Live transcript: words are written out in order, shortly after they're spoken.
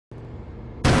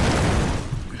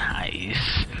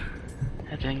Nice.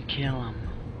 I didn't kill him.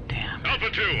 Damn. Alpha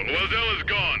 2, Loisel is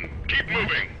gone. Keep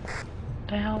moving. What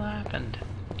the hell happened?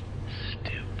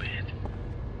 Stupid.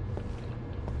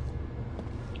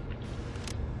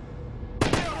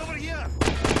 Over here.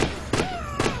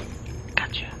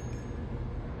 Gotcha.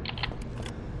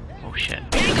 Oh shit.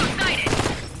 Tango sighted.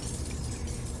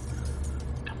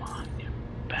 Come on, you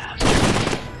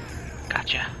bastard.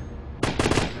 Gotcha.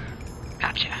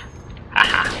 Gotcha.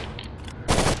 Haha.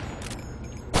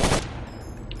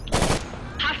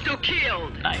 Hostile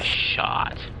killed. Nice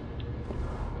shot.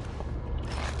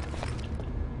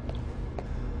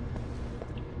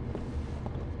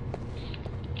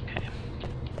 Okay.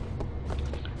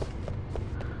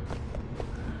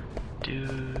 Do.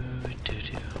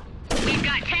 We've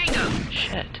got Tango.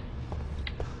 Shit.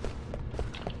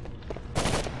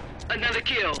 Another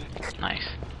kill. Nice.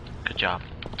 Good job.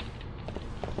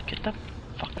 Get the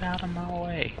fuck out of my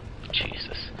way.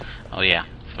 Jesus. Oh yeah,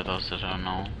 for those that don't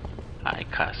know, I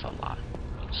cuss a lot.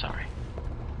 Sorry.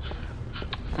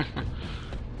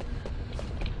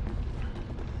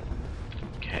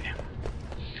 Okay.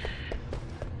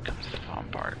 Comes the fun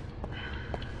part.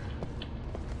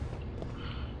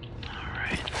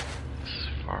 Alright.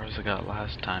 As far as I got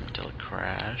last time till it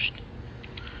crashed.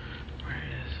 Where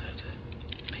is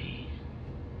it? P.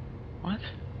 What?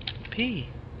 P.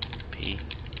 P.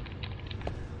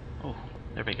 Oh,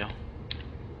 there we go.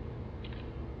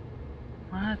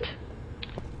 What?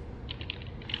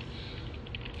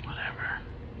 Whatever.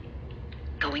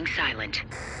 Going silent.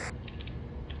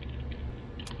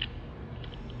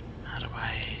 How do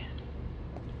I...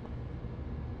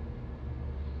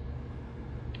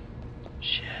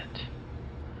 Shit.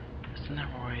 Isn't there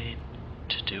a way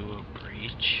to do a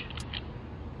breach?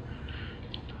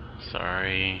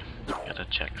 Sorry. Gotta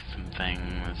check some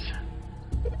things.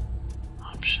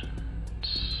 Options.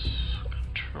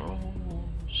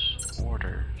 Controls.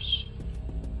 Orders.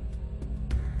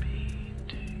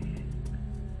 PD.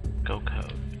 Go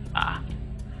code. Ah.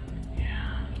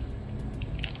 Yeah.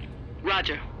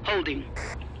 Roger. Holding.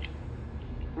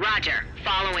 Roger.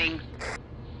 Following.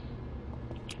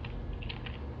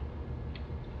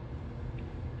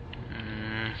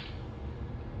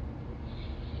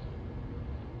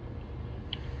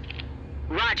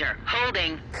 Roger.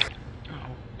 Holding.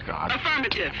 Oh, God.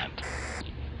 Affirmative. Damn it.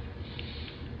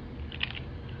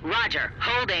 Roger.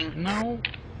 Holding. No.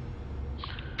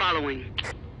 Following.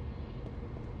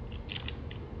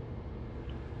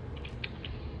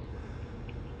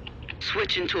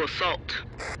 Switch into assault.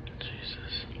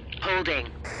 Jesus. Holding.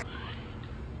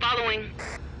 Following.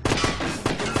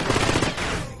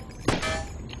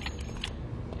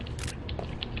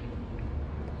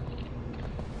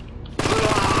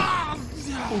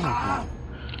 Ooh.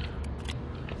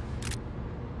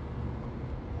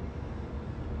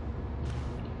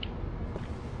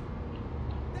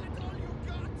 That's all you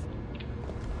got?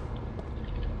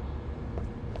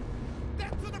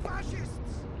 Death to the fascists!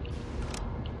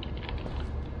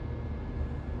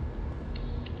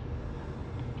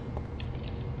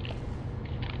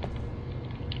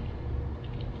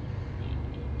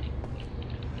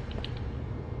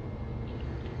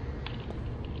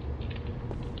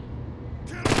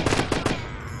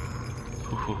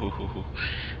 Ooh,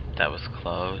 that was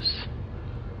close.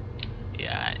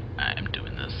 Yeah, I'm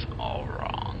doing this all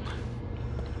wrong.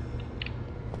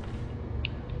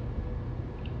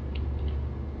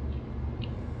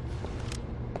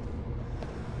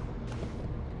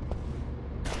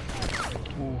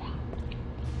 Ooh.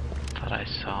 Thought I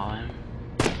saw him.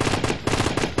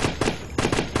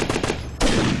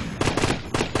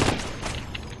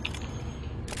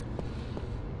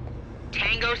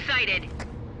 Tango sighted.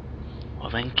 Well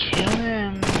then kill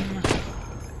him.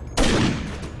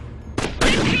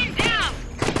 Red team down.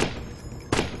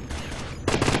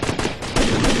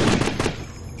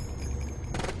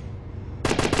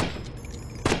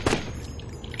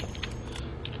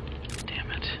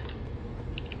 Damn it.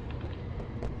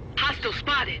 Hostile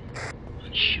spotted.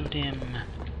 Shoot him.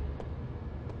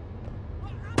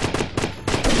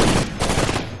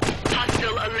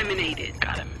 Hostile eliminated.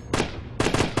 Got him.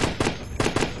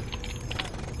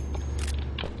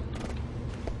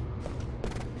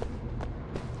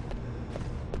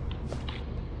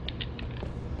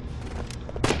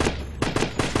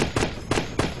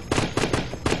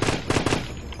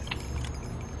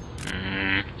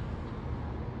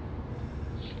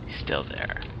 He's still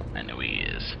there. I know he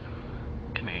is.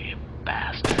 Come here, you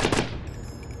bastard.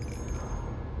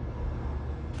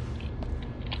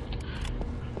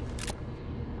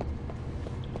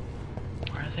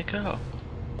 Where'd they go?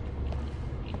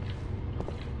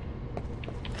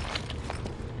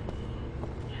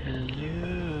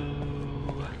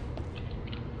 Hello.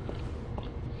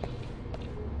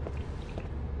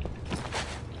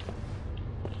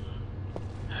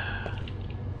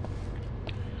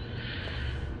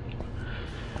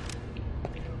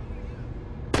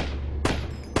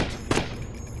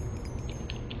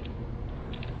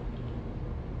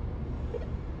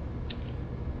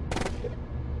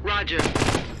 Roger.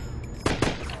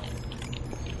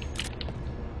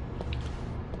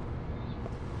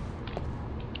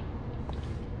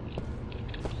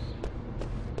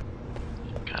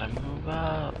 Gotta move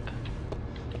up.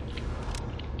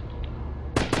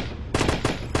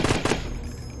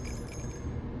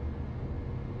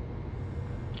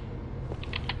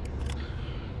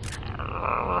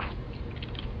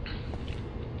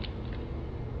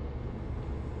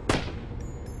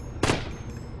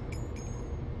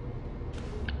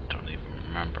 Don't even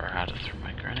remember how to throw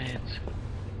my grenades.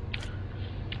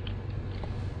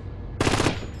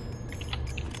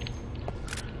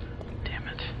 Damn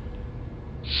it.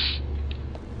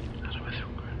 How do I throw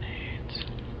grenades?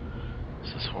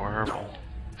 This is horrible.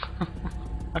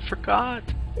 I forgot.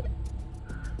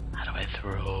 How do I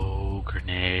throw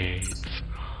grenades?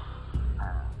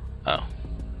 Oh,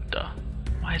 duh.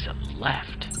 Why is it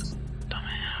left?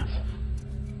 Dumbass.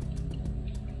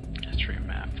 Let's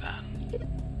remap that.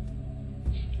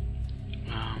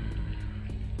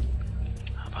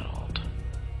 How about alt?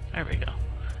 There we go.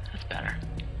 That's better.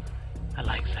 I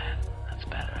like that. That's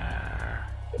better.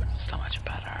 So much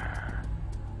better.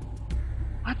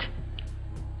 What?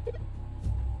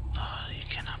 Oh, you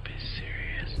cannot be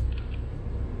serious.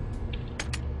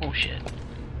 Oh shit.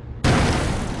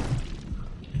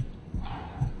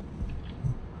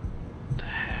 The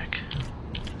heck?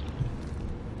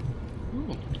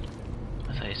 Ooh.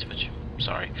 That's how you switch.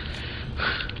 Sorry.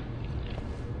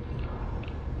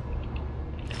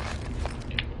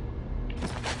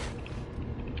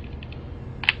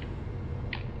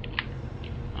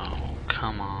 Oh,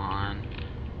 come on.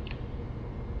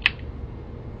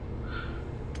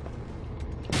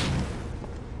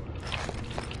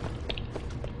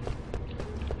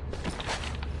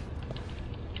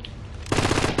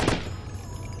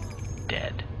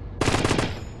 Dead.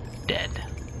 Dead.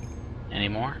 Any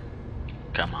more?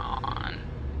 Come on.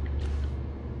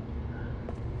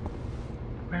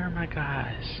 Where are my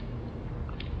guys?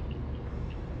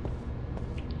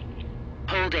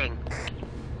 Holding.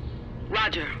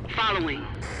 Roger. Following.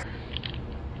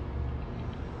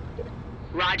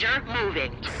 Roger.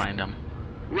 Moving. Let's find them.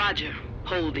 Roger.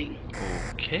 Holding.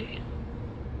 Okay.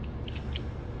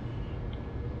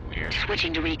 Weird.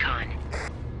 Switching to recon.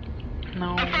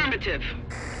 No. Affirmative.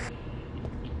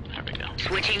 There we go.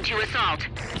 Switching to assault.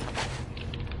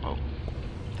 Oh.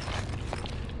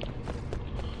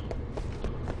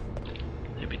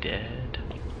 They be dead.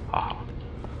 Ah.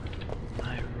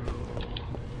 I rule.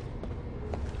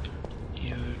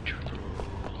 You drool.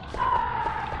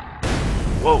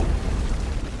 Whoa.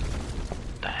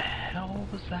 The hell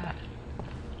was that?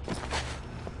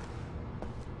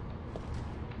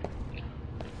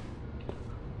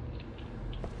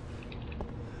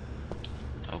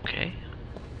 Okay.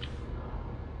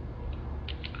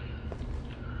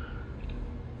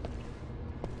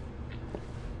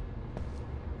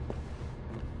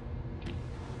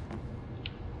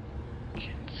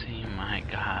 Can't see my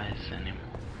guys anymore.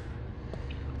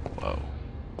 Whoa.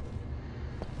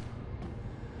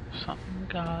 Something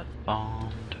got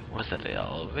bombed. Was that the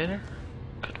elevator?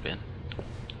 Could have been.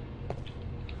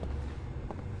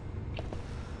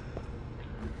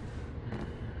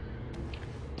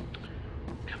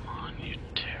 Come on, you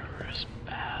terrorist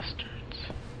bastards.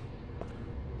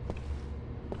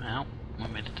 Well, we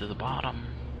made it to the bottom.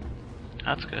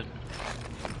 That's good.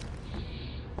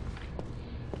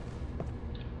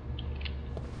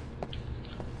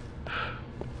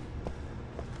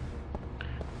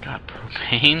 Got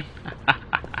propane?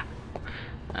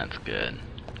 That's good.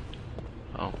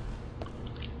 Oh.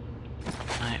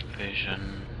 Night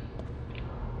vision.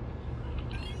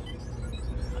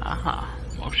 Aha,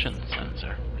 motion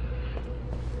sensor.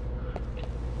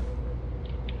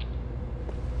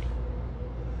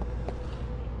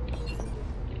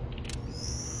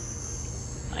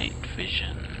 Night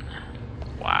vision.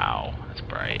 Wow, that's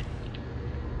bright.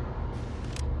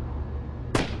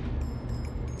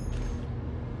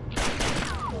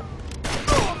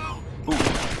 Ooh.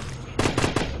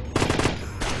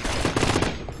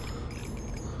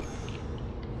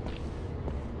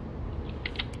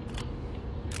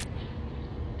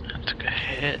 That took a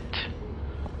hit.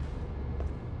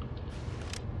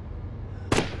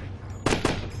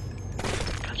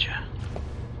 Gotcha.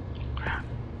 Crap.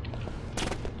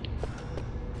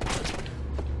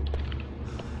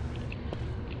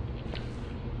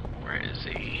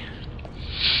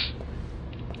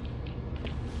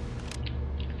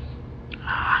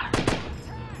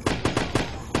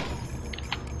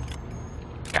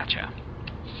 Gotcha.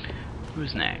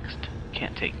 Who's next?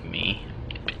 Can't take me.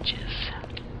 Bitches.